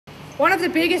One of the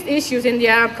biggest issues in the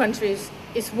Arab countries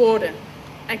is water,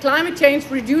 and climate change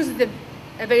reduces the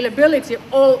availability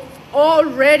of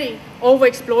already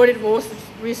overexploited water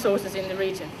resources in the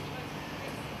region.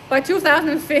 By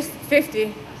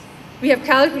 2050, we have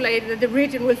calculated that the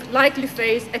region will likely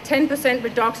face a 10%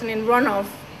 reduction in runoff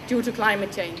due to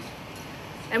climate change.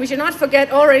 And we should not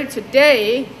forget already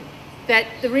today that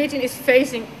the region is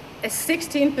facing a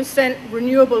 16%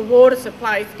 renewable water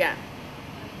supply gap.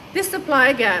 This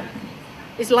supply gap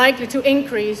is likely to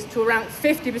increase to around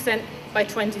 50% by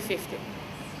 2050.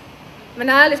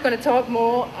 Manal is going to talk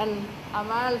more, and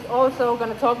Amal is also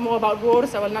going to talk more about water,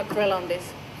 so I will not dwell on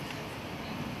this.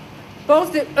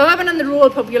 Both the urban and the rural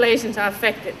populations are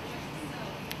affected.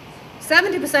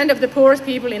 70% of the poorest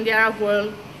people in the Arab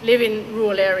world live in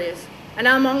rural areas and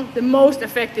are among the most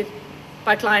affected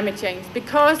by climate change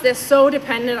because they're so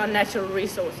dependent on natural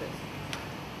resources.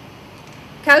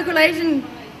 Calculations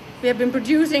we have been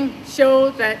producing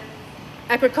show that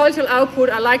agricultural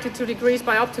output are likely to decrease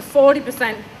by up to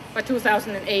 40% by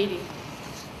 2080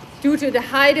 due to the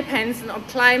high dependence on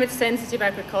climate-sensitive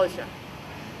agriculture.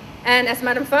 And as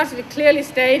Madam Farsi clearly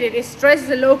stated, it stresses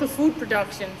the local food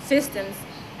production systems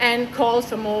and calls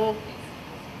for more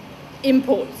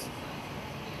imports.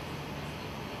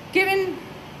 Given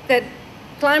that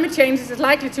climate change is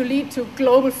likely to lead to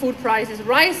global food prices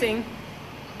rising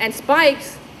and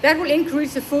spikes, that will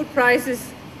increase the food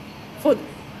prices for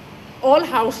all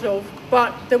households,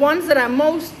 but the ones that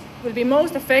will be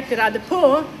most affected are the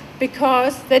poor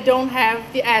because they don't have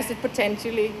the asset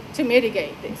potentially to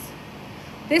mitigate this.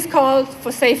 This calls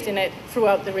for safety net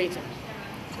throughout the region.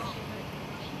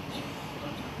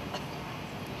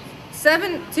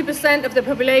 70% of the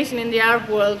population in the Arab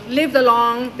world lived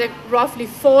along the roughly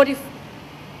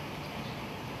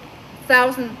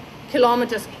 40,000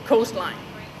 kilometers coastline.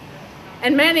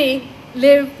 And many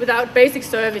live without basic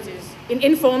services, in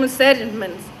informal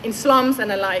settlements, in slums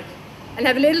and alike, and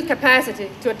have little capacity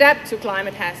to adapt to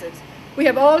climate hazards. We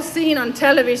have all seen on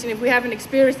television, if we haven't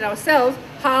experienced it ourselves,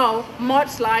 how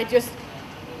mudslide just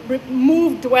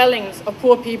remove dwellings of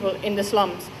poor people in the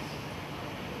slums.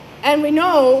 And we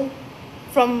know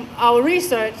from our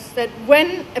research that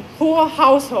when a poor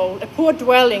household, a poor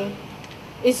dwelling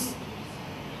is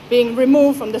being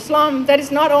removed from the slum, that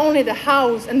is not only the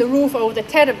house and the roof over the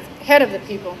head of the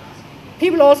people.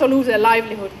 People also lose their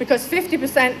livelihood because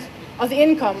 50% of the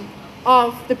income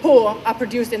of the poor are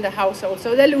produced in the household.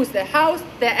 So they lose their house,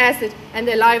 their asset, and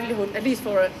their livelihood, at least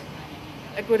for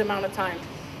a good amount of time.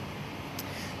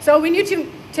 So we need to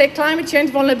take climate change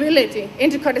vulnerability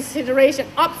into consideration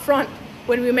up front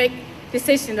when we make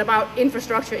decisions about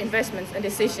infrastructure investments and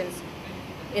decisions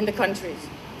in the countries.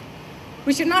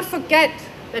 We should not forget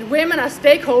that women are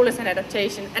stakeholders in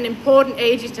adaptation and important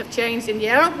agents of change in the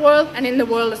Arab world and in the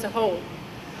world as a whole.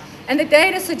 And the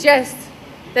data suggests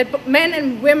that men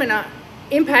and women are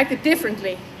impacted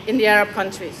differently in the Arab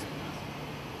countries.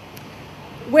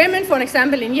 Women, for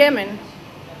example, in Yemen,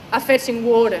 are fetching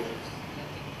water.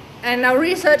 And our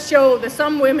research shows that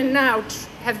some women now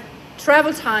have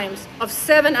travel times of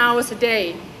 7 hours a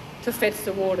day to fetch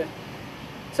the water.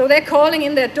 So they're calling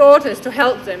in their daughters to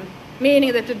help them,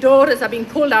 meaning that the daughters are being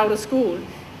pulled out of school.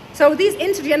 So this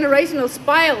intergenerational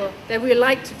spiral that we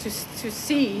like to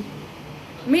see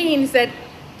means that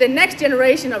the next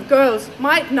generation of girls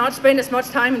might not spend as much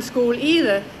time in school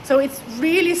either. So it's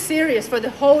really serious for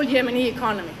the whole Yemeni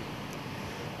economy.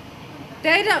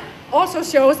 Data also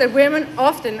shows that women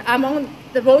often are among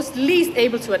the most least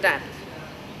able to adapt.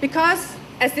 Because,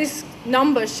 as these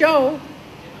numbers show,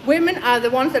 women are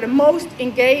the ones that are most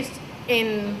engaged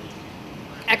in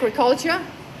agriculture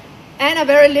and are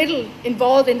very little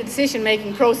involved in the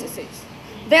decision-making processes.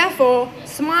 Therefore,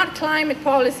 smart climate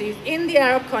policies in the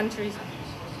Arab countries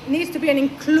needs to be an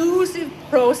inclusive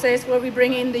process where we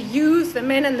bring in the youth, the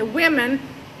men and the women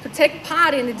to take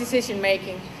part in the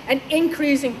decision-making and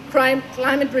increasing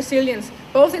climate resilience,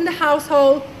 both in the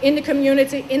household, in the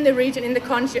community, in the region, in the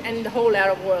country, and in the whole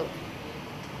Arab world.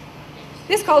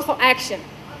 This calls for action.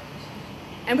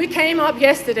 And we came up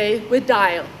yesterday with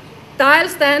DIAL. DIAL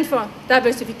stands for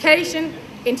diversification,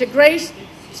 integration,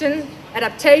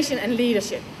 adaptation, and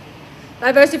leadership.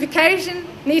 Diversification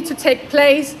needs to take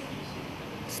place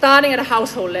starting at a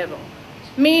household level,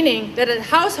 meaning that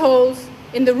households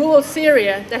in the rural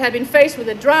Syria that have been faced with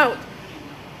a drought,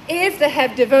 if they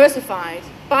have diversified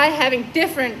by having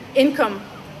different income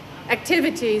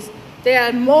activities, they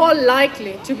are more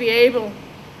likely to be able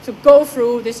to go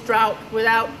through this drought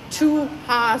without too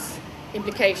harsh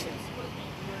implications.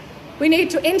 We need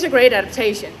to integrate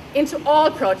adaptation into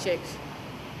all projects.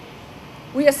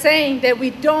 We are saying that we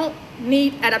don't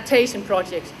need adaptation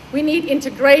projects. We need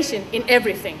integration in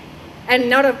everything. And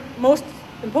not a most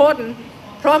important,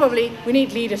 probably, we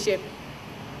need leadership.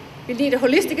 We need a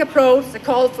holistic approach that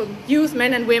calls for youth,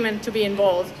 men and women to be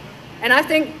involved. And I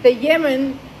think the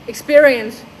Yemen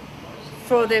experience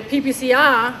for the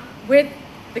PPCR with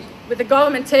the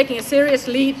government taking a serious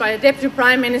lead by a deputy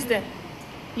prime minister,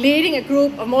 leading a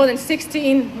group of more than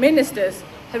 16 ministers,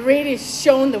 have really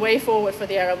shown the way forward for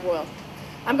the Arab world.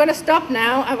 I'm going to stop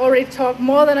now. I've already talked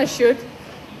more than I should.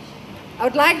 I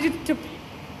would like you to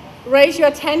raise your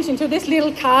attention to this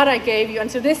little card I gave you and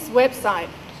to this website.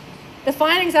 The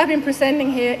findings I've been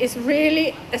presenting here is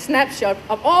really a snapshot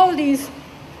of all these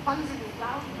hundreds of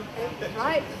thousands of papers,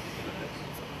 right?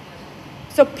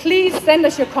 So please send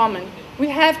us your comment. We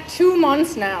have 2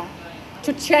 months now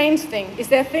to change things. Is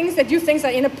there things that you think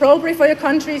are inappropriate for your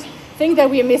countries, things that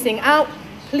we are missing out?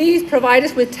 Please provide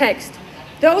us with text.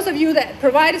 Those of you that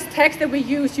provide us text that we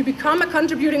use, you become a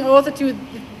contributing author to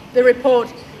the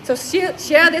report. So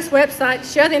share this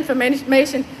website, share the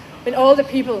information with all the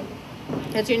people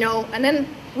that you know. And then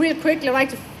real quickly, I'd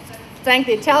like to thank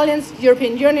the Italians,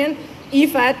 European Union,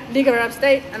 IFAD, League of Arab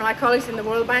States, and my colleagues in the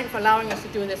World Bank for allowing us to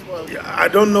do this work. Yeah, I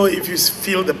don't know if you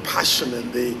feel the passion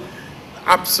and the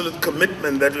absolute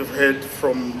commitment that we've heard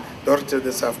from Dr.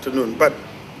 this afternoon, but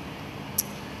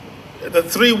the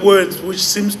 3 words which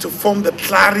seems to form the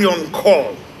clarion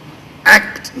call: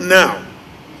 act now,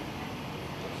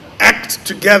 act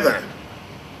together,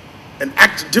 and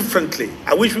act differently.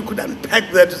 I wish we could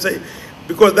unpack that to say,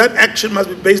 because that action must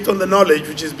be based on the knowledge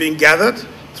which is being gathered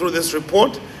through this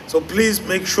report. So please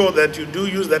make sure that you do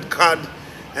use that card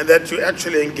and that you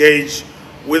actually engage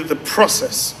with the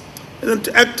process. And then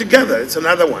to act together, it's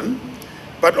another one,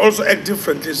 but also act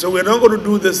differently. So we're not going to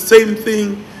do the same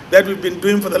thing that we've been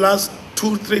doing for the last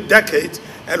 2-3 decades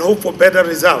and hope for better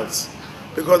results,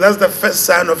 because that's the first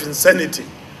sign of insanity.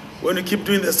 When you keep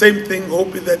doing the same thing,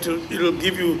 hoping that it'll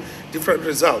give you different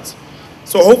results.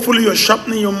 So hopefully you're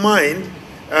sharpening your mind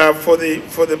for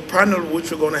the panel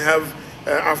which we're going to have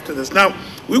after this. Now,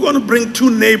 we're going to bring 2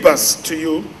 neighbors to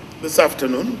you this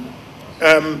afternoon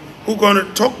who are going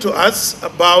to talk to us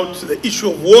about the issue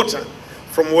of water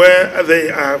from where they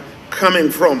are coming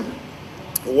from.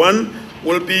 One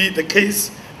will be the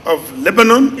case of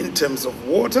Lebanon in terms of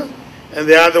water, and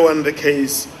the other one the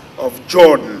case of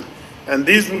Jordan. And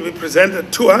these will be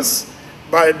presented to us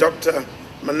by Dr.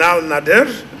 Manal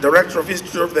Nader, Director of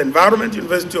Institute of the Environment,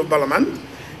 University of Balamand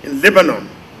in Lebanon.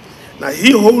 Now,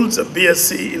 he holds a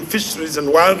BSc in Fisheries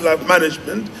and Wildlife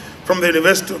Management from the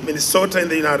University of Minnesota in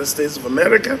the United States of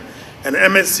America, an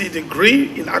MSc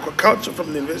degree in aquaculture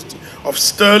from the University of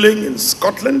Stirling in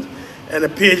Scotland, and a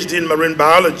PhD in marine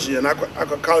biology and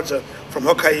aquaculture from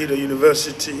Hokkaido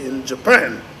University in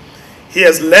Japan. He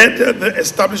has led the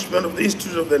establishment of the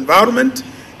Institute of the Environment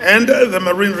and the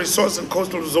Marine Resource and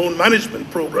Coastal Zone Management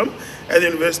Program at the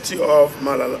University of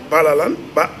Balamand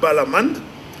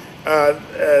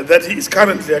that he is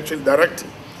currently actually directing.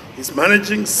 He's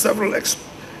managing several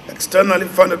externally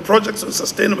funded projects on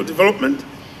sustainable development,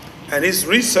 and his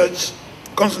research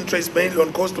concentrates mainly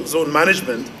on coastal zone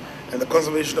management and the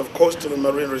conservation of coastal and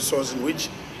marine resources, in which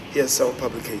he has several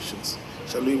publications.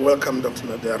 Shall we welcome Dr.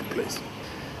 Nader, please?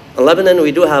 In Lebanon,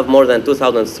 we do have more than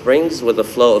 2,000 springs with a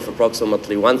flow of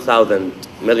approximately 1,000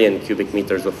 million cubic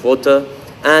meters of water,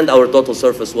 and our total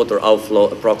surface water outflow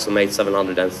approximates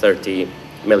 730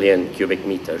 million cubic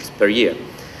meters per year.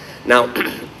 Now,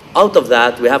 out of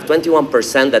that, we have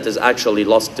 21% that is actually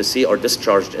lost to sea or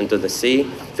discharged into the sea.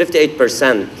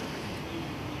 58%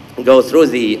 go through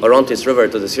the Orontes River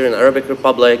to the Syrian Arabic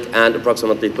Republic, and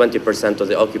approximately 20% of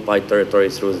the occupied territory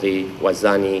through the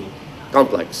Wazani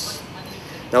complex.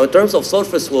 Now, in terms of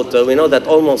surface water, we know that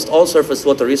almost all surface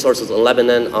water resources in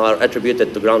Lebanon are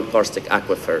attributed to ground karstic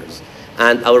aquifers.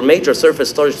 And our major surface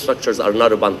storage structures are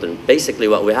not abundant. Basically,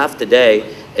 what we have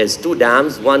today is 2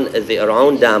 dams. One is the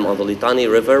Araun Dam on the Litani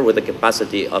River with a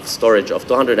capacity of storage of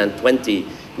 220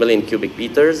 million cubic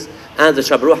meters, and the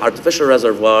Shabrouh Artificial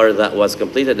Reservoir that was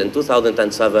completed in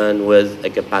 2007 with a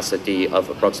capacity of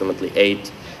approximately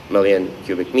 8 million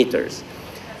cubic meters.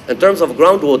 In terms of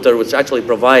groundwater, which actually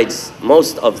provides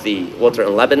most of the water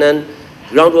in Lebanon,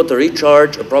 groundwater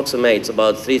recharge approximates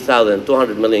about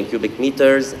 3,200 million cubic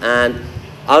meters, and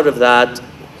out of that,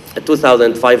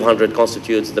 2,500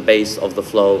 constitutes the base of the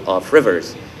flow of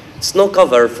rivers. Snow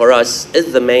cover for us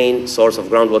is the main source of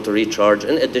groundwater recharge,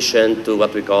 in addition to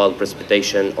what we call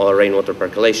precipitation or rainwater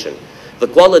percolation. The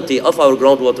quality of our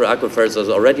groundwater aquifers is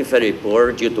already very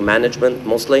poor due to management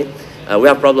mostly. We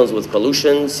have problems with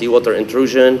pollution, seawater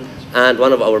intrusion, and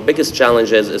one of our biggest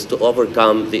challenges is to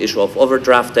overcome the issue of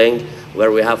overdrafting,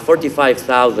 where we have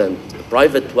 45,000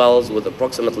 private wells, with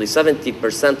approximately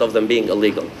 70% of them being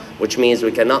illegal, which means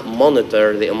we cannot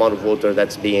monitor the amount of water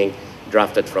that's being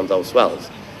drafted from those wells.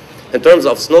 In terms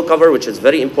of snow cover, which is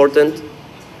very important,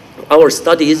 our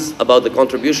studies about the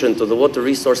contribution to the water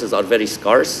resources are very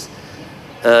scarce.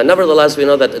 Nevertheless, we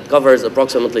know that it covers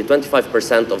approximately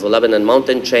 25% of the Lebanon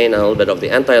mountain chain and a little bit of the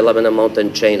anti-Lebanon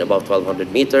mountain chain, about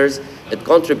 1,200 meters. It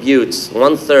contributes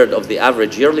 1/3 of the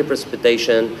average yearly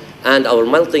precipitation, and our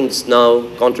melting snow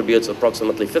contributes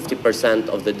approximately 50%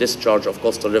 of the discharge of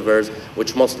coastal rivers,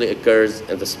 which mostly occurs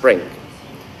in the spring.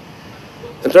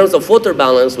 In terms of water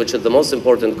balance, which is the most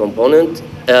important component,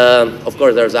 of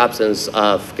course, there's absence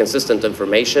of consistent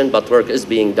information, but work is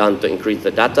being done to increase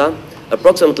the data.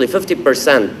 Approximately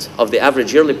 50% of the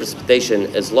average yearly precipitation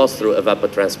is lost through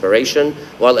evapotranspiration,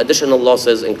 while additional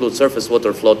losses include surface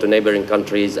water flow to neighboring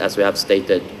countries, as we have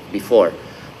stated before.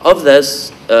 Of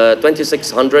this,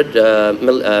 2,600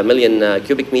 million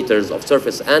cubic meters of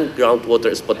surface and groundwater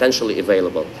is potentially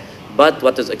available. But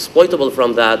what is exploitable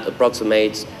from that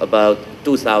approximates about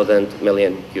 2,000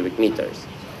 million cubic meters.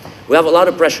 We have a lot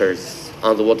of pressures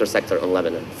on the water sector in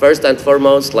Lebanon. First and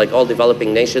foremost, like all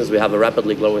developing nations, we have a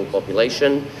rapidly growing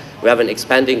population. We have an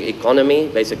expanding economy,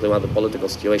 basically when the political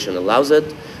situation allows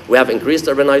it. We have increased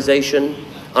urbanization,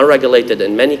 unregulated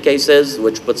in many cases,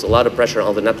 which puts a lot of pressure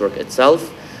on the network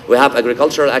itself. We have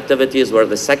agricultural activities where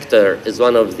the sector is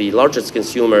one of the largest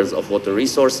consumers of water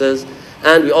resources.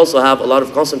 And we also have a lot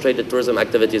of concentrated tourism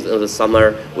activities in the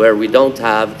summer where we don't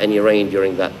have any rain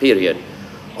during that period.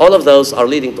 All of those are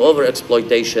leading to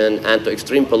overexploitation and to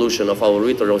extreme pollution of our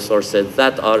water resources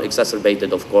that are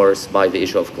exacerbated, of course, by the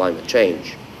issue of climate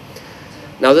change.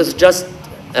 Now, this is just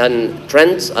a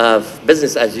trend of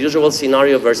business as usual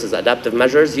scenario versus adaptive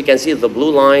measures. You can see the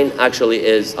blue line actually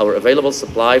is our available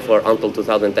supply for until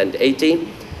 2080.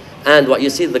 And what you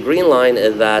see, the green line,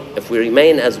 is that if we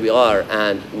remain as we are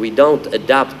and we don't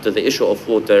adapt to the issue of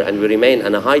water and we remain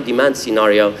in a high demand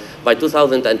scenario, by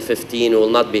 2015 we will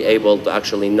not be able to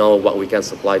actually know what we can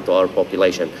supply to our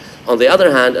population. On the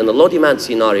other hand, in a low demand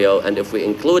scenario, and if we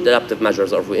include adaptive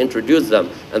measures or if we introduce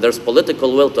them and there's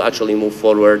political will to actually move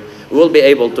forward, we will be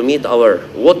able to meet our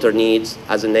water needs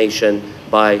as a nation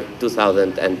by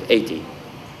 2080.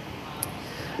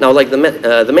 Now, like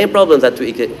the main problem that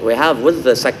we have with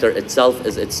the sector itself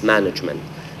is its management.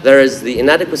 There is the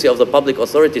inadequacy of the public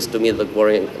authorities to meet the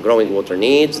growing water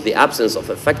needs, the absence of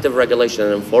effective regulation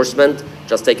and enforcement.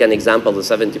 Just take an example, the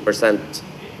 70%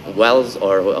 wells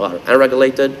are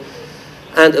unregulated.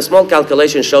 And a small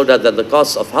calculation showed that the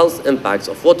cost of health impacts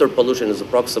of water pollution is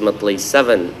approximately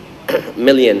 $7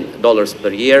 million per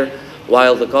year,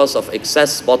 while the cost of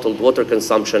excess bottled water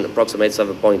consumption approximates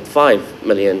 $7.5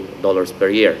 million per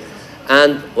year.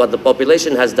 And what the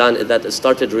population has done is that it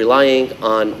started relying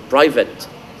on private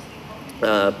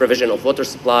provision of water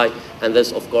supply, and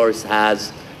this, of course,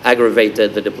 has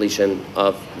aggravated the depletion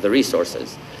of the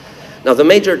resources. Now, the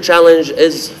major challenge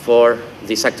is for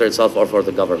the sector itself or for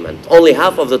the government. Only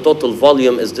half of the total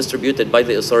volume is distributed by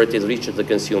the authorities reached the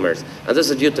consumers, and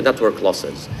this is due to network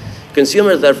losses.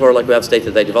 Consumers, therefore, like we have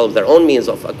stated, they develop their own means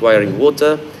of acquiring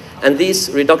water, and this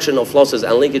reduction of losses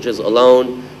and leakages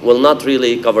alone will not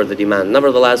really cover the demand.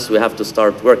 Nevertheless, we have to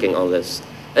start working on this.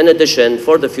 In addition,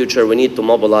 for the future, we need to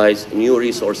mobilize new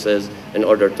resources in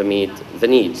order to meet the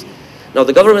needs. Now,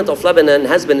 the government of Lebanon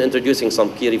has been introducing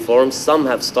some key reforms. Some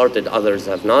have started, others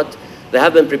have not. They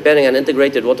have been preparing an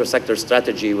integrated water sector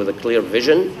strategy with a clear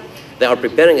vision. They are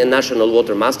preparing a national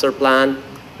water master plan.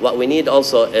 What we need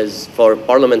also is for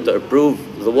Parliament to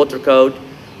approve the water code.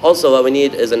 Also, what we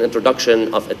need is an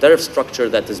introduction of a tariff structure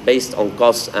that is based on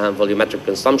costs and volumetric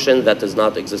consumption that is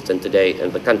not existent today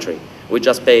in the country. We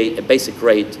just pay a basic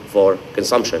rate for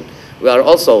consumption. We are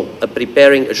also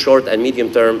preparing a short and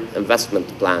medium-term investment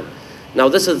plan. Now,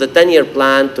 this is the 10-year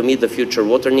plan to meet the future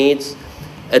water needs.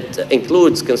 It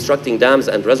includes constructing dams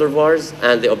and reservoirs,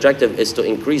 and the objective is to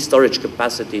increase storage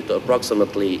capacity to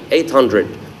approximately 800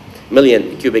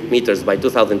 million cubic meters by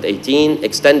 2018,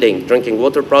 extending drinking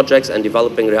water projects and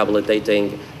developing,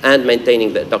 rehabilitating, and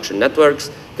maintaining the adduction networks,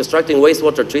 constructing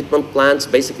wastewater treatment plants,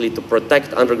 basically to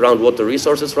protect underground water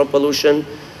resources from pollution,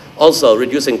 also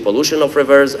reducing pollution of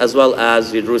rivers, as well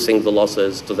as reducing the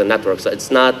losses to the network. So it's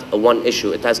not a one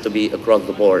issue, it has to be across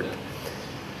the board.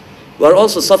 We're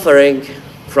also suffering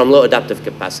from low adaptive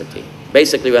capacity.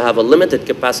 Basically, we have a limited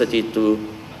capacity to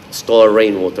store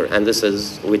rainwater, and this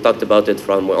is, we talked about it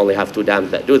from, we only have 2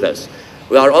 dams that do this.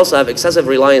 We also have excessive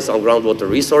reliance on groundwater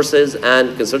resources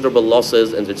and considerable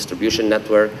losses in the distribution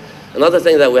network. Another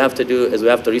thing that we have to do is we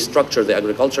have to restructure the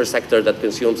agriculture sector that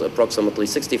consumes approximately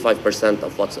 65%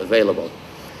 of what's available.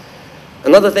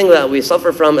 Another thing that we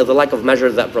suffer from is the lack of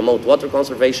measures that promote water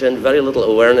conservation. Very little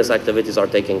awareness activities are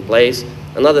taking place.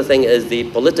 Another thing is the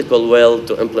political will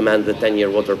to implement the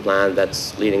 10-year water plan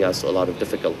that's leading us to a lot of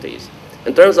difficulties.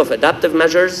 In terms of adaptive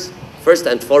measures, first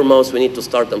and foremost, we need to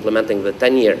start implementing the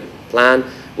 10-year plan.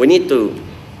 We need to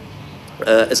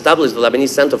establish the Lebanese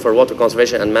Center for Water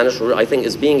Conservation and Management. I think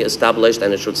is being established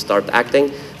and it should start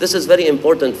acting. This is very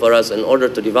important for us in order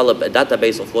to develop a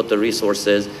database of water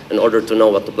resources in order to know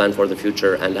what to plan for the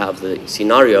future and have the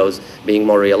scenarios being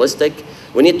more realistic.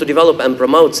 We need to develop and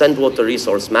promote sand water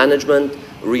resource management,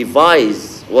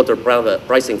 revise water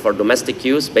pricing for domestic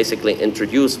use, basically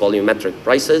introduce volumetric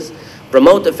prices,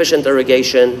 promote efficient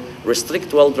irrigation,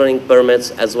 restrict well drilling permits,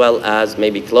 as well as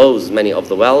maybe close many of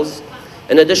the wells.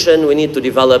 In addition, we need to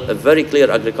develop a very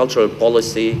clear agricultural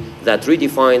policy that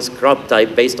redefines crop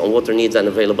type based on water needs and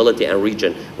availability and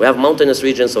region. We have mountainous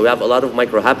regions, so we have a lot of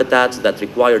microhabitats that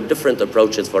require different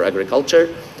approaches for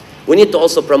agriculture. We need to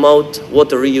also promote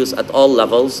water reuse at all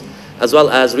levels, as well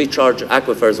as recharge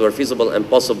aquifers where feasible and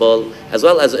possible, as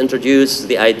well as introduce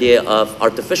the idea of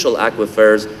artificial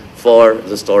aquifers for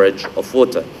the storage of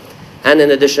water. And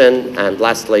in addition, and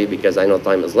lastly, because I know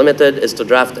time is limited, is to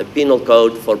draft a penal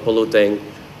code for polluting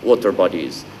water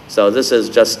bodies. So this is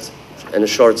just in a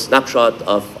short snapshot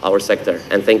of our sector,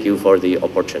 and thank you for the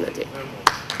opportunity.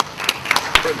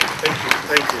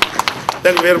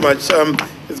 Thank you very much.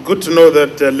 It's good to know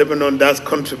that Lebanon does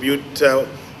contribute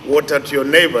water to your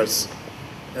neighbors.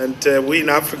 And we in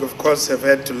Africa, of course, have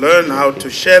had to learn how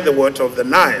to share the water of the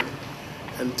Nile.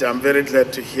 And I'm very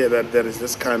glad to hear that there is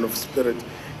this kind of spirit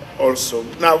also.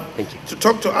 Now, to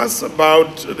talk to us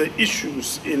about the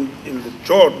issues in the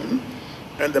Jordan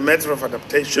and the matter of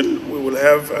adaptation, we will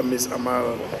have Ms.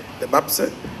 Amal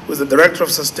Debabse, who is the Director of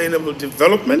Sustainable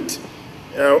Development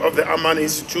of the Amman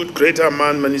Institute, Greater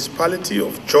Amman Municipality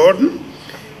of Jordan.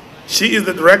 She is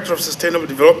the Director of Sustainable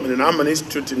Development in Amman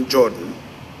Institute in Jordan.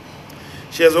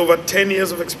 She has over 10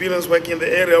 years of experience working in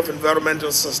the area of environmental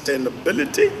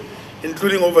sustainability,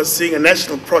 including overseeing a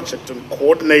national project and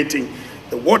coordinating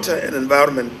the Water and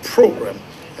Environment Program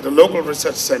at a local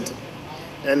research center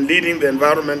and leading the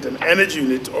Environment and Energy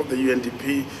Unit of the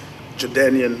UNDP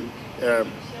Jordanian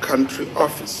Country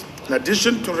Office. In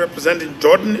addition to representing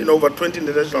Jordan in over 20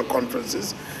 international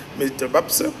conferences, Ms.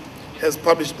 Debabse has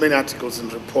published many articles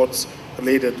and reports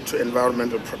related to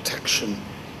environmental protection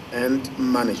and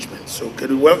management. So can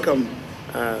we welcome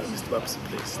Ms. Debabse,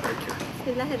 please? Thank you.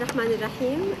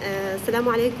 Bismillahirrahmanirrahim.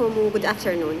 Assalamu alaikum and good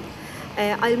afternoon.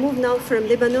 I'll move now from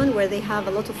Lebanon, where they have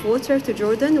a lot of water, to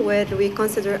Jordan, where we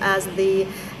consider as the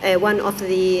one of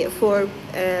the four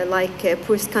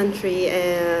poorest country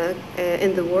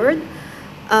in the world.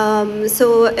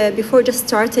 Before just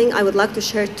starting, I would like to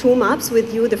share two maps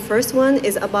with you. The first one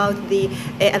is about the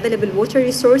available water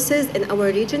resources in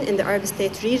our region, in the Arab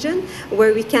State region,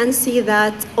 where we can see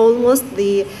that almost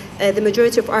the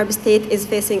majority of Arab State is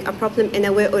facing a problem in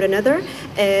a way or another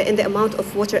in the amount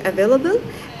of water available.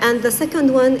 And the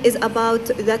second one is about,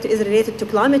 that is related to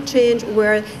climate change,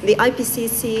 where the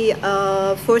IPCC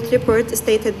fourth report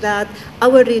stated that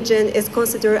our region is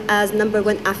considered as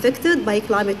 #1 affected by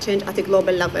climate change at a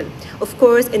global level. Of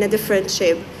course, in a different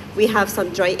shape. We have some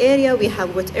dry area, we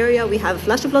have wet area, we have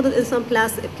flash flooded in some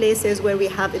places where we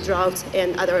have droughts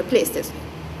in other places.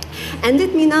 And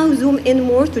let me now zoom in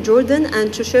more to Jordan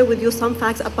and to share with you some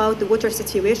facts about the water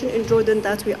situation in Jordan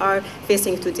that we are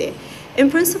facing today. In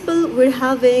principle, we're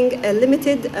having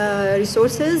limited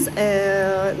resources,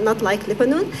 not like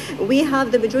Lebanon. We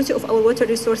have the majority of our water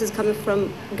resources coming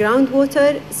from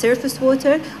groundwater, surface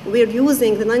water. We're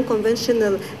using the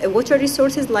non-conventional water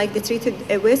resources like the treated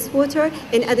wastewater,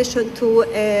 in addition to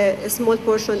a small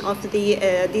portion of the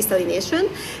desalination.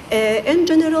 In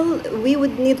general, we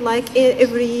would need like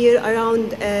every year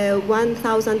around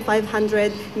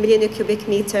 1,500 million cubic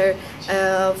meter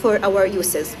for our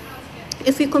uses.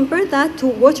 If we compare that to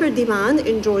water demand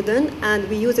in Jordan, and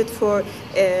we use it for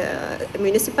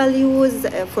municipal use,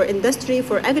 for industry,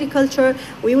 for agriculture,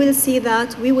 we will see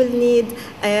that we will need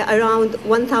around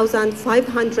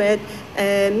 1,500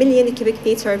 million cubic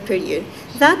meter per year.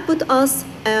 That put us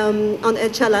on a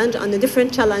challenge, on the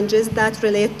different challenges that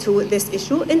relate to this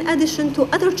issue, in addition to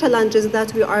other challenges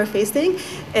that we are facing,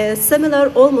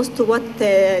 similar almost to what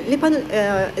Lebanon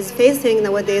is facing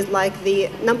nowadays, like the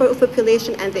number of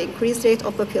population and the increased rate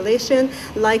of population,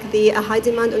 like the high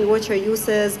demand on water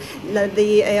uses,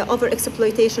 the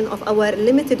over-exploitation of our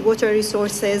limited water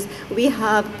resources. We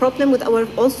have problem with our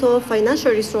also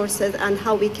financial resources and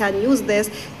how we can use this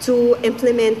to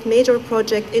implement major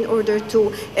projects in order to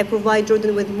provide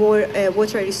Jordan with more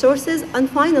water resources. And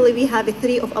finally, we have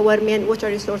 3 of our main water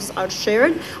resources are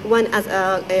shared, one as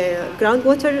a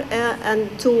groundwater and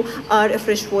 2 are a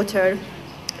freshwater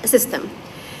system.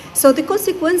 So the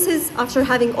consequences after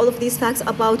having all of these facts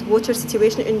about water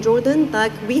situation in Jordan,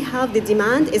 like we have the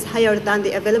demand is higher than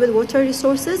the available water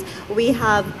resources. We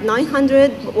have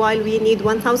 900 while we need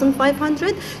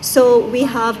 1,500. So we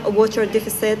have a water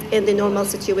deficit in the normal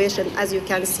situation, as you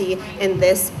can see in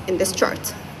this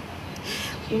chart.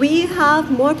 We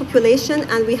have more population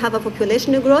and we have a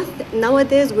population growth.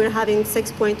 Nowadays, we're having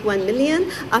 6.1 million.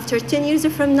 After 10 years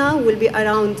from now, we'll be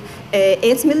around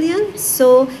 8 million.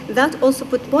 So that also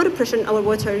put more pressure on our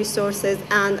water resources,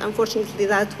 and unfortunately,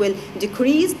 that will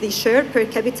decrease the share per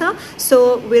capita.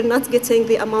 So we're not getting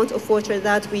the amount of water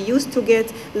that we used to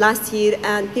get last year,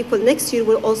 and people next year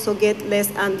will also get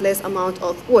less and less amount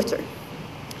of water.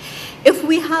 If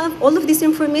we have all of this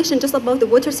information just about the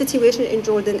water situation in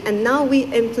Jordan, and now we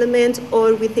implement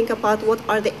or we think about what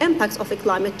are the impacts of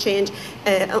climate change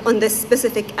on this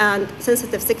specific and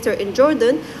sensitive sector in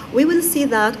Jordan, we will see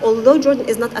that although Jordan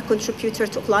is not a contributor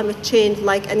to climate change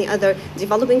like any other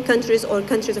developing countries or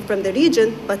countries from the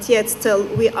region, but yet still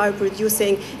we are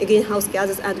producing greenhouse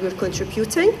gases and we're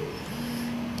contributing.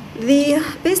 The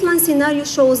baseline scenario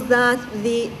shows that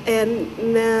the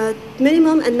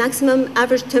minimum and maximum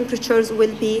average temperatures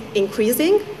will be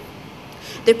increasing.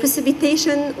 The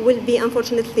precipitation will be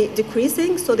unfortunately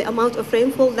decreasing, so the amount of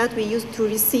rainfall that we used to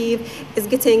receive is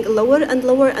getting lower and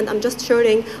lower, and I'm just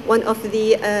sharing one of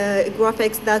the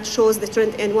graphics that shows the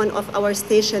trend in one of our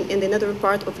stations in the northern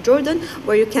part of Jordan,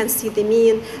 where you can see the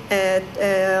mean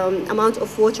amount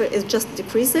of water is just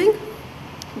decreasing.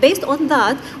 Based on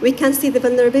that, we can see the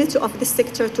vulnerability of this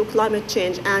sector to climate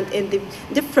change, and in the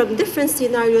different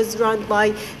scenarios run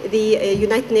by the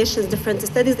United Nations, different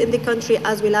studies in the country,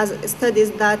 as well as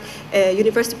studies that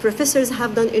university professors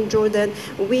have done in Jordan,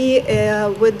 we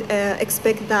would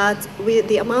expect that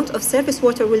the amount of surface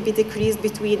water will be decreased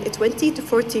between 20 to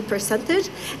 40%,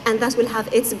 and that will have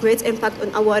its great impact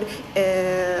on our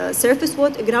surface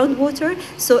water, groundwater.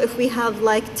 So if we have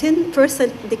like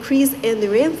 10% decrease in the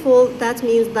rainfall, that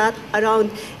means that around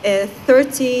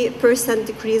 30%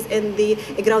 decrease in the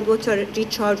groundwater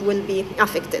recharge will be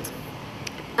affected.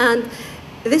 And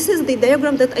this is the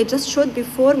diagram that I just showed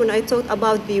before when I talked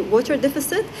about the water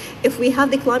deficit. If we have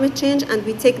the climate change and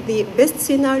we take the best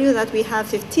scenario that we have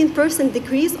 15%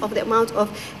 decrease of the amount of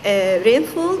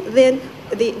rainfall, then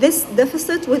this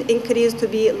deficit will increase to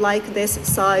be like this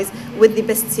size with the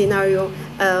best scenario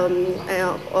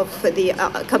of the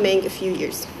coming few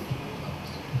years.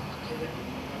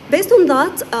 Based on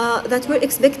that we're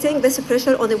expecting this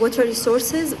pressure on the water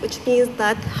resources, which means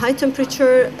that high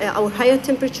temperature or higher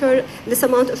temperature, less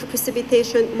amount of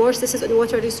precipitation, more stresses on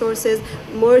water resources,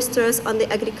 more stress on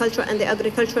the agriculture, and the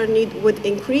agricultural need would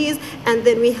increase. And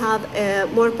then we have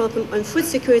more problem on food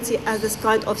security as this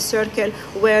kind of circle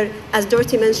where, as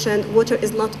Dorothy mentioned, water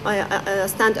is not a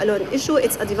standalone issue,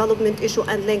 it's a development issue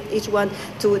and linked each one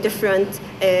to different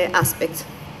aspects.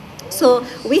 So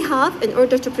we have, in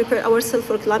order to prepare ourselves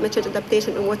for climate change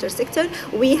adaptation in water sector,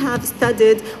 we have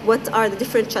studied what are the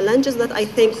different challenges that I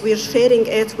think we're sharing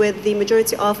it with the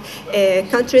majority of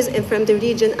countries and from the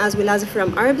region as well as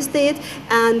from Arab states.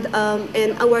 And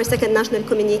in our second national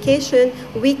communication,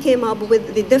 we came up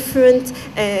with the different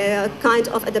kind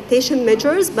of adaptation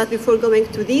measures. But before going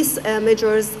to these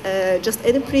measures, just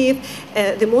in brief,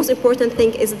 the most important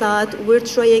thing is that we're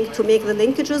trying to make the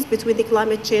linkages between the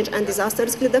climate change and disaster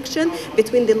risk reduction,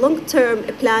 between the long-term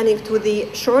planning to the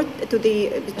short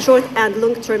and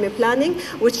long-term planning.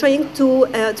 We're trying to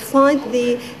find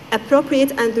the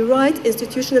appropriate and the right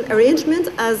institutional arrangement.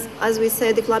 As we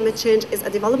said, the climate change is a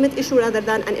development issue rather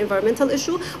than an environmental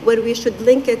issue, where we should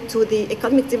link it to the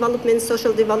economic development,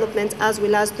 social development, as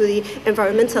well as to the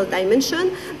environmental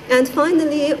dimension. And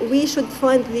finally, we should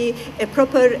find the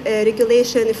proper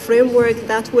regulation framework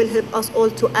that will help us all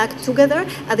to act together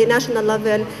at the national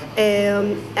level,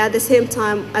 at the same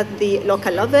time at the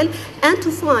local level, and to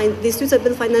find the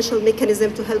suitable financial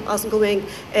mechanism to help us going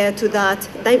to that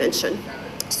dimension.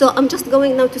 So I'm just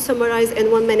going now to summarize in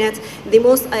 1 minute the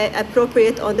most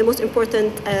appropriate or the most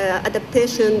important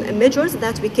adaptation measures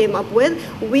that we came up with.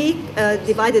 We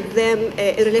divided them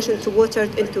in relation to water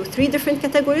into 3 different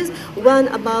categories. One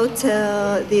about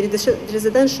the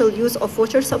residential use of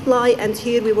water supply, and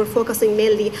here we were focusing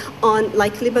mainly on,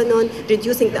 like Lebanon,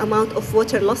 reducing the amount of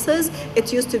water losses.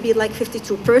 It used to be like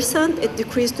 52%, it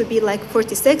decreased to be like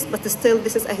 46, but still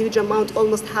this is a huge amount,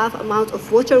 almost half amount of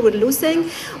water we're losing.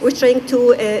 We're trying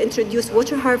to introduce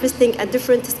water harvesting at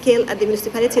different scale at the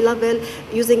municipality level,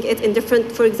 using it in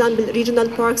different, for example, regional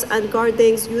parks and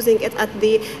gardens, using it at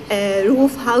the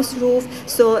house roof.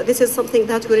 So this is something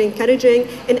that we're encouraging,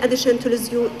 in addition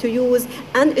to use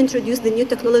and introduce the new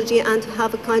technology and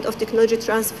have a kind of technology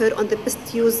transfer on the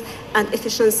best use and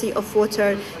efficiency of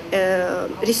water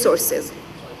resources.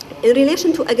 In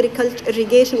relation to agriculture,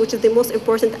 irrigation, which is the most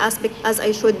important aspect, as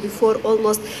I showed before,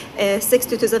 almost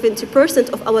 60 to 70%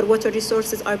 of our water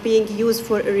resources are being used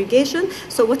for irrigation.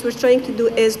 So what we're trying to do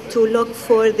is to look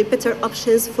for the better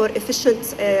options for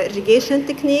efficient irrigation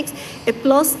techniques,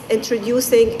 plus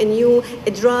introducing a new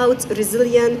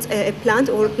drought-resilient plant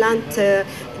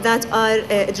that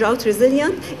are drought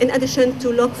resilient, in addition to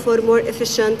look for more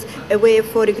efficient way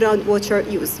for groundwater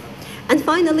use. And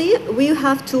finally, we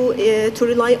have to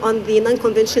rely on the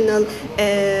non-conventional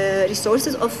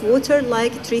resources of water,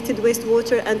 like treated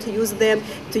wastewater, and to use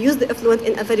the effluent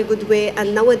in a very good way.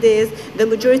 And nowadays, the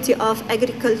majority of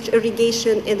agriculture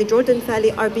irrigation in the Jordan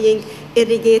Valley are being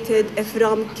irrigated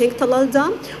from King Talal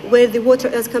Dam, where the water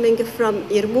is coming from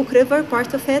Yarmouk River,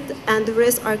 part of it, and the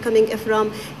rest are coming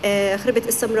from Kharbet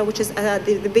al-Samra, which is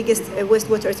the biggest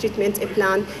wastewater treatment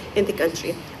plant in the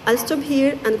country. I'll stop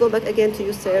here and go back again to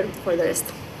you, sir, for the rest.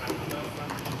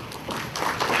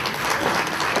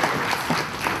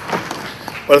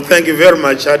 Well, thank you very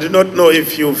much. I do not know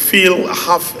if you feel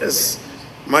half as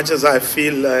much as I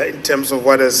feel in terms of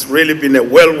what has really been a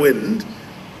whirlwind.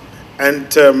 And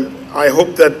I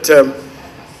hope that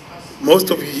most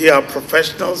of you here are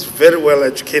professionals, very well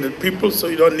educated people, so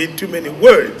you don't need too many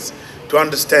words to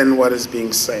understand what is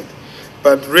being said.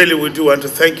 But really, we do want to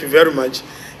thank you very much.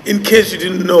 In case you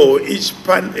didn't know, each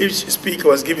speaker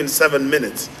was given 7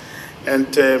 minutes.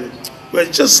 And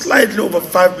we're just slightly over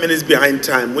 5 minutes behind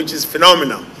time, which is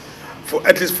phenomenal,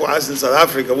 at least for us in South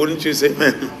Africa, wouldn't you say,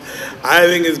 man? I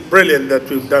think it's brilliant that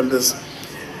we've done this.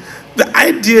 The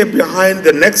idea behind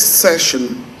the next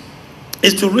session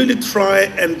is to really try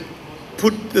and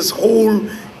put this whole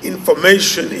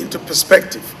information into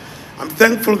perspective. I'm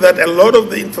thankful that a lot of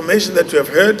the information that you have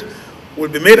heard will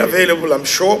be made available, I'm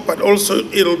sure, but also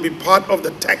it'll be part of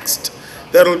the text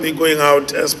that will be going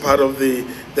out as part of the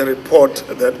report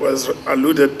that was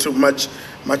alluded to much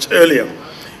earlier.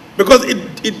 Because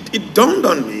it dawned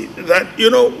on me that, you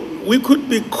know, we could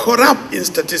be caught up in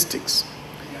statistics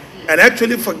and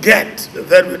actually forget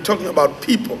that we're talking about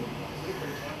people.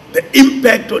 The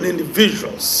impact on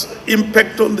individuals,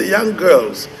 impact on the young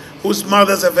girls whose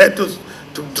mothers have had to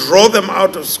draw them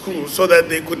out of school so that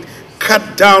they could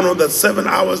cut down on the 7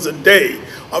 hours a day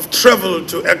of travel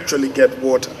to actually get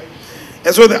water.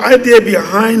 And so the idea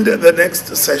behind the next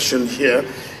session here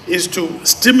is to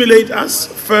stimulate us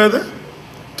further,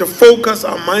 to focus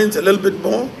our minds a little bit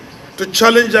more, to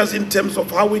challenge us in terms of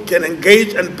how we can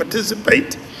engage and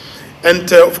participate,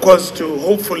 and of course to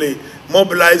hopefully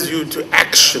mobilize you to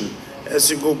action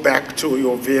as you go back to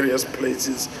your various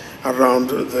places around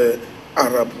the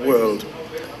Arab world.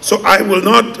 So I will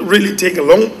not really take a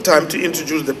long time to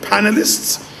introduce the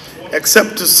panelists,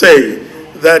 except to say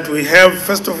that we have,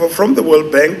 first of all, from the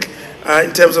World Bank,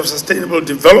 in terms of sustainable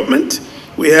development,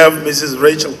 we have Mrs.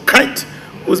 Rachel Kite,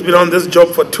 who's been on this job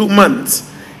for 2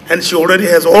 months, and she already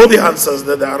has all the answers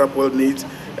that the Arab world needs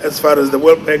as far as the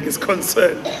World Bank is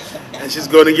concerned. And she's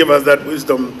going to give us that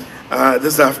wisdom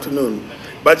this afternoon.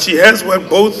 But she has worked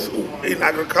both in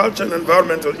agriculture and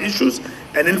environmental issues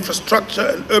and infrastructure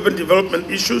and urban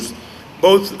development issues,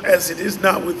 both as it is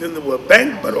now within the World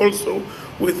Bank, but also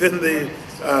within the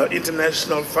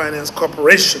International Finance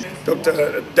Corporation.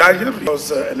 Dr. Dahir was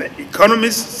an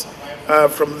economist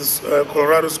from the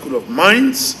Colorado School of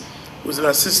Mines, who's an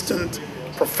assistant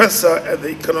professor at the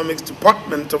economics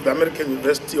department of the American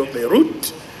University of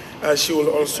Beirut. She will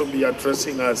also be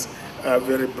addressing us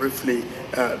very briefly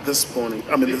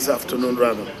this afternoon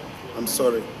rather. I'm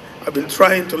sorry. I've been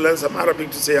trying to learn some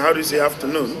Arabic to say, how do you say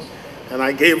afternoon? And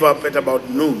I gave up at about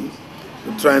noon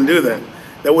to try and do that.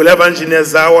 Then we'll have Engineer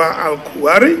Zawa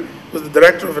Al-Kuwari, who's the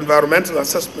Director of Environmental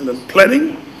Assessment and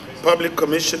Planning, Public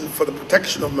Commission for the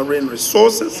Protection of Marine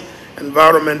Resources,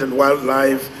 Environment and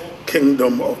Wildlife,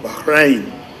 Kingdom of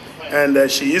Bahrain.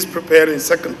 And she is preparing a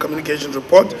second communication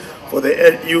report for the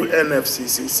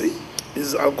UNFCCC.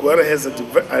 Mrs. Alquera has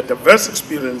a diverse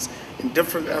experience in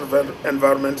different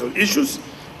environmental issues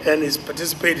and is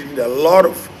participating in a lot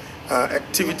of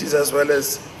activities as well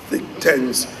as think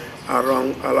tanks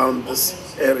around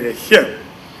this area here.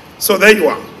 So there you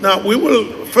are. Now we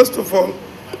will, first of all,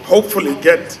 hopefully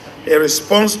get a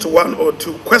response to one or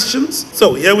two questions.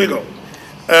 So here we go.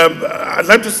 I'd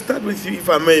like to start with you, if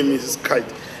I may, Mrs.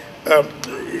 Kite.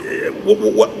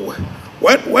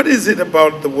 What is it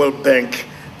about the World Bank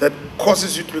that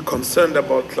causes you to be concerned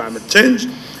about climate change?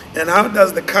 And how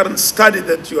does the current study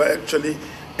that you are actually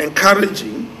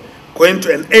encouraging going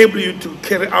to enable you to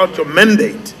carry out your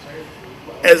mandate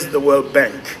as the World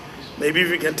Bank? Maybe if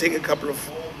you can take a couple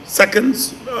of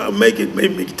seconds,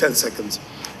 maybe 10 seconds,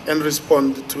 and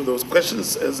respond to those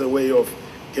questions as a way of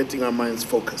getting our minds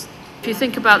focused. If you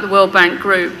think about the World Bank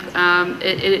Group,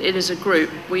 it is a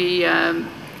group. We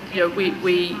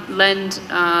lend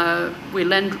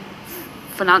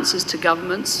finances to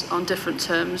governments on different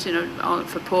terms.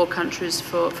 For poor countries,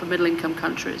 for middle-income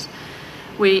countries.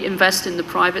 We invest in the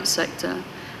private sector.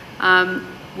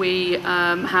 We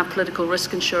have political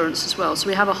risk insurance as well. So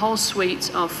we have a whole suite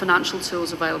of financial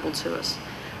tools available to us.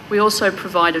 We also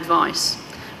provide advice.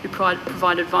 We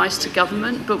provide advice to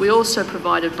government, but we also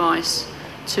provide advice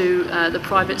to the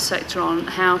private sector on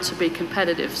how to be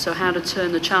competitive, so how to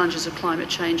turn the challenges of climate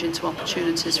change into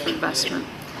opportunities for investment.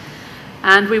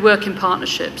 And we work in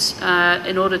partnerships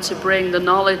in order to bring the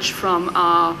knowledge from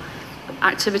our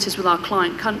activities with our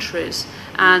client countries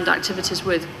and activities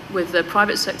with the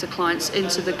private sector clients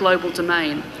into the global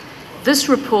domain. This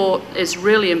report is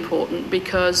really important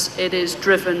because it is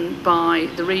driven by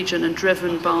the region and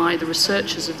driven by the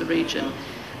researchers of the region.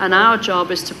 And our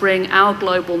job is to bring our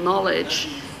global knowledge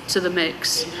to the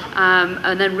mix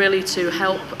and then really to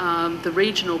help the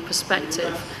regional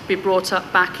perspective be brought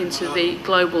up back into the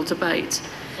global debate.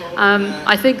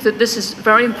 I think that this is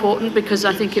very important because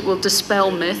I think it will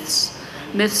dispel myths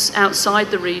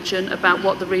outside the region about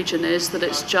what the region is, that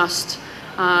it's just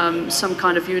some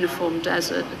kind of uniform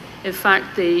desert. In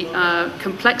fact, the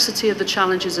complexity of the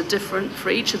challenges are different for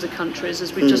each of the countries,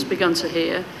 as we've just begun to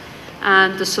hear,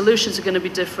 and the solutions are going to be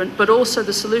different, but also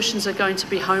the solutions are going to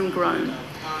be homegrown.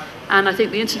 And I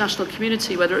think the international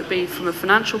community, whether it be from a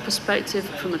financial perspective,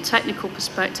 from a technical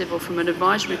perspective, or from an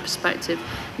advisory perspective,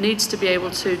 needs to be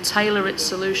able to tailor its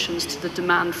solutions to the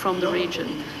demand from the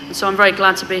region. And so I'm very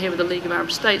glad to be here with the League of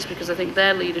Arab States because I think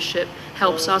their leadership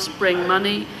helps us bring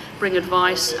money, bring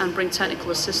advice, and bring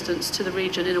technical assistance to the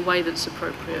region in a way that's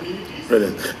appropriate.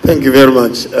 Brilliant. Thank you very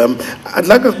much. I'd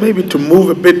like us maybe to move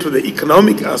a bit to the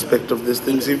economic aspect of these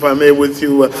things, if I may, with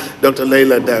you, Dr.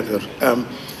 Leila Dagher.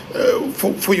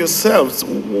 For yourselves,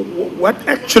 what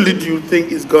actually do you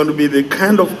think is going to be the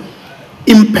kind of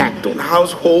impact on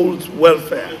households'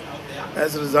 welfare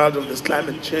as a result of this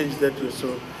climate change that you're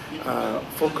so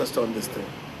focused on this thing?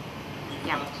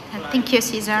 Yeah, thank you,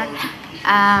 Cesar.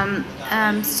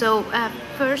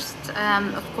 First,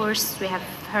 of course, we have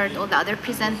heard all the other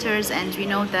presenters, and we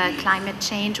know that climate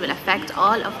change will affect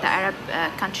all of the Arab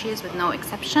countries with no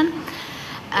exception.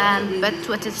 But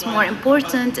what is more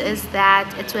important is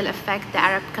that it will affect the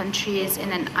Arab countries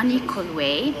in an unequal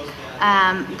way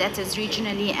that is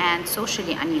regionally and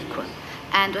socially unequal.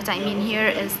 And what I mean here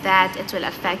is that it will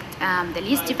affect the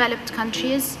least developed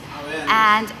countries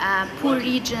and poor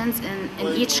regions in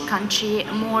each country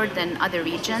more than other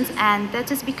regions, and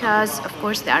that is because, of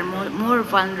course, they are more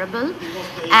vulnerable,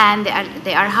 and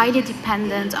they are highly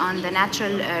dependent on the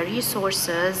natural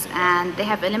resources, and they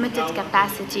have a limited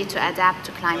capacity to adapt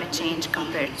to climate change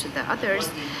compared to the others.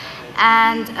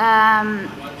 And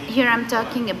here I'm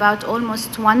talking about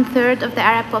almost 1/3 of the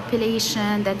Arab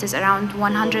population, that is around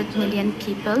 100 million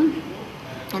people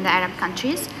in the Arab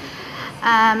countries.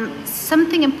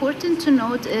 Something important to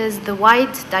note is the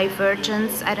wide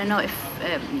divergence. I don't know if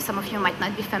some of you might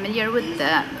not be familiar with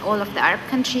all of the Arab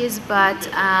countries, but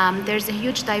there's a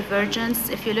huge divergence.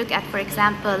 If you look at, for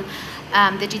example,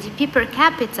 the GDP per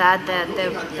capita,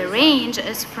 the range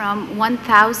is from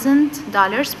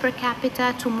 $1,000 per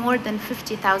capita to more than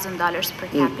 $50,000 per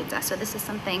capita. So this is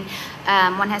something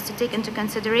one has to take into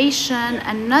consideration.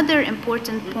 Another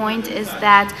important point is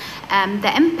that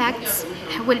the impacts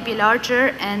will be larger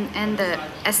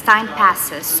as time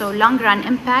passes. So long-run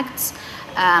impacts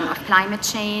of climate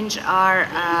change are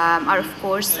of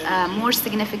course, more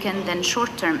significant than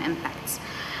short-term impacts.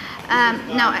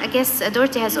 Now, I guess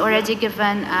Dorothy has already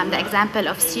given the example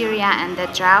of Syria and the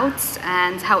droughts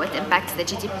and how it impacts the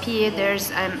GDP.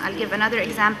 I'll give another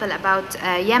example about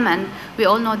Yemen. We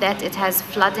all know that it has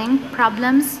flooding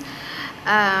problems.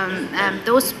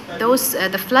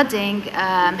 the flooding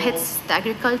hits the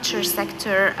agriculture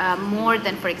sector more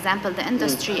than, for example, the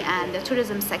industry and the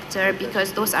tourism sector,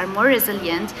 because those are more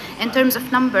resilient in terms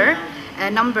of numbers.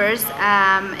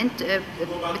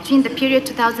 Between the period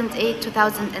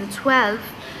 2008-2012,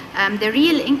 the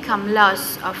real income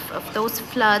loss of those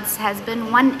floods has been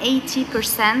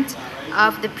 180%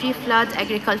 of the pre-flood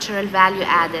agricultural value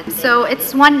added. So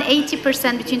it's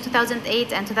 180% between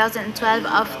 2008 and 2012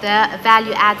 of the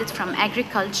value added from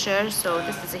agriculture, so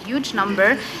this is a huge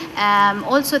number.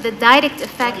 Also, the direct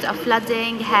effect of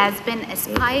flooding has been a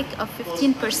spike of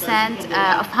 15%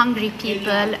 of hungry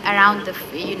people around the,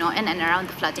 in and around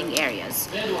the flooding areas.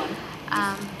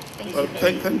 Thank you.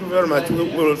 Thank you very much.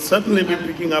 We'll certainly be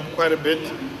picking up quite a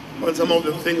bit on some of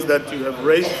the things that you have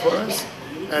raised for us.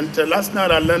 And last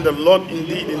night I learned a lot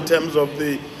indeed in terms of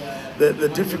the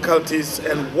difficulties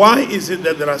and why is it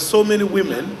that there are so many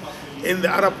women in the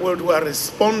Arab world who are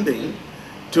responding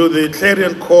to the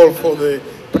clarion call for the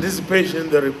participation in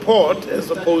the report as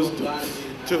opposed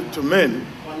to men.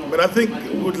 But I think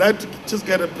we would like to just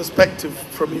get a perspective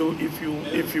from you, if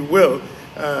you will,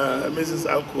 Mrs.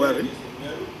 Al-Kuwari,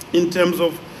 in terms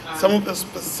of some of the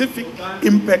specific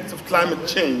impacts of climate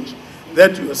change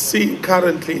that you are seeing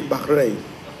currently in Bahrain.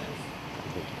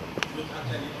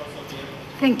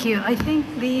 Thank you. I think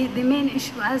the main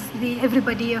issue, as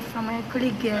everybody from my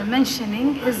colleague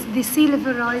mentioning, is the sea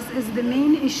level rise is the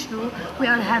main issue we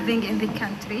are having in the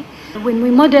country. When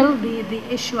we model the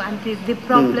issue and the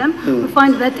problem, we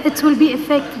find that it will be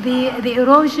affect the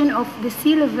erosion of the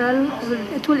sea level.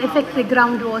 It will affect the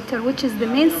groundwater, which is the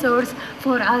main source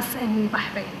for us in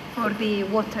Bahrain for the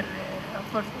water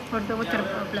for the water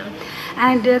problem,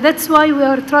 and that's why we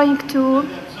are trying to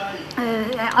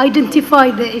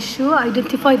identify the issue,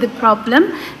 identify the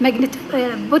problem, but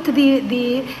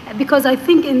because I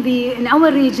think in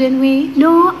our region we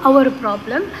know our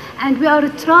problem and we are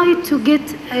trying to get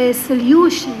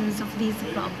solutions of these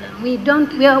problems. We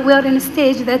are in a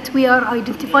stage that we are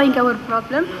identifying our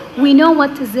problem. We know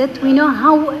what is it. We know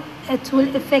how it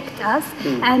will affect us,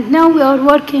 and now we are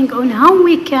working on how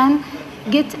we can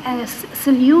get a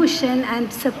solution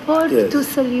and support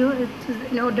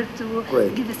in order to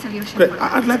give a solution. Great.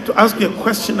 I'd like to ask you a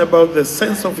question about the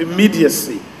sense of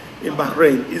immediacy in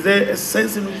Bahrain. Is there a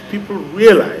sense in which people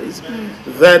realize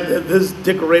that this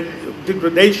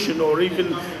degradation or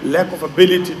even lack of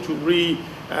ability to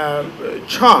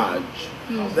recharge,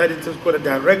 that it has got a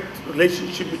direct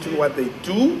relationship between what they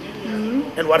do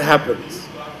and what happens?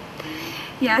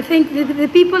 Yeah, I think the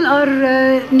people are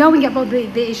knowing about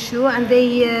the issue, and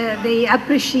they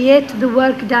appreciate the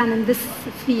work done in this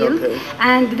field,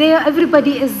 and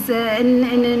everybody is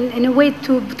in a way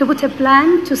to put a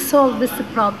plan to solve this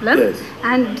problem,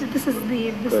 and this is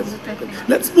what I think.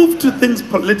 Let's move to things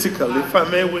political, if I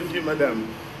may, with you, Madam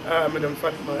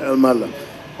Fatima El Malla.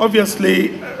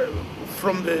 Obviously,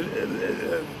 from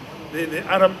the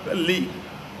Arab League,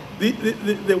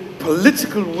 the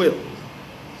political will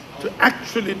to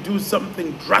actually do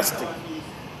something drastic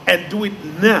and do it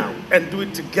now and do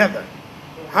it together.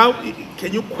 How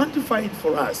can you quantify it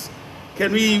for us?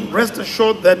 Can we rest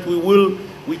assured that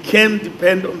we can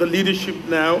depend on the leadership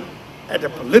now at a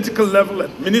political level,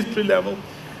 at ministry level,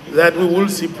 that we will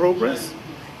see progress?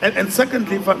 And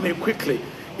secondly, if I may quickly,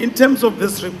 in terms of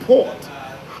this report,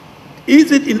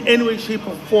 is it in any way, shape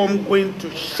or form going to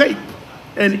shape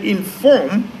and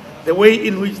inform the way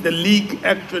in which the League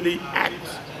actually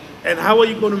acts? And how are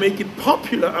you going to make it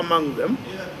popular among them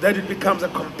that it becomes a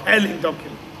compelling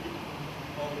document?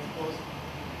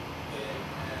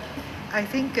 I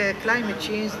think climate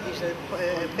change is a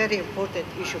very important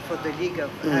issue for the League of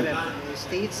Arab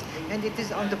States, and it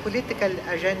is on the political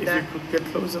agenda. If you could get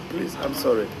closer, please. I'm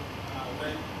sorry.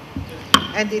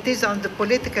 And it is on the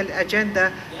political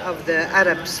agenda of the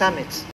Arab summits.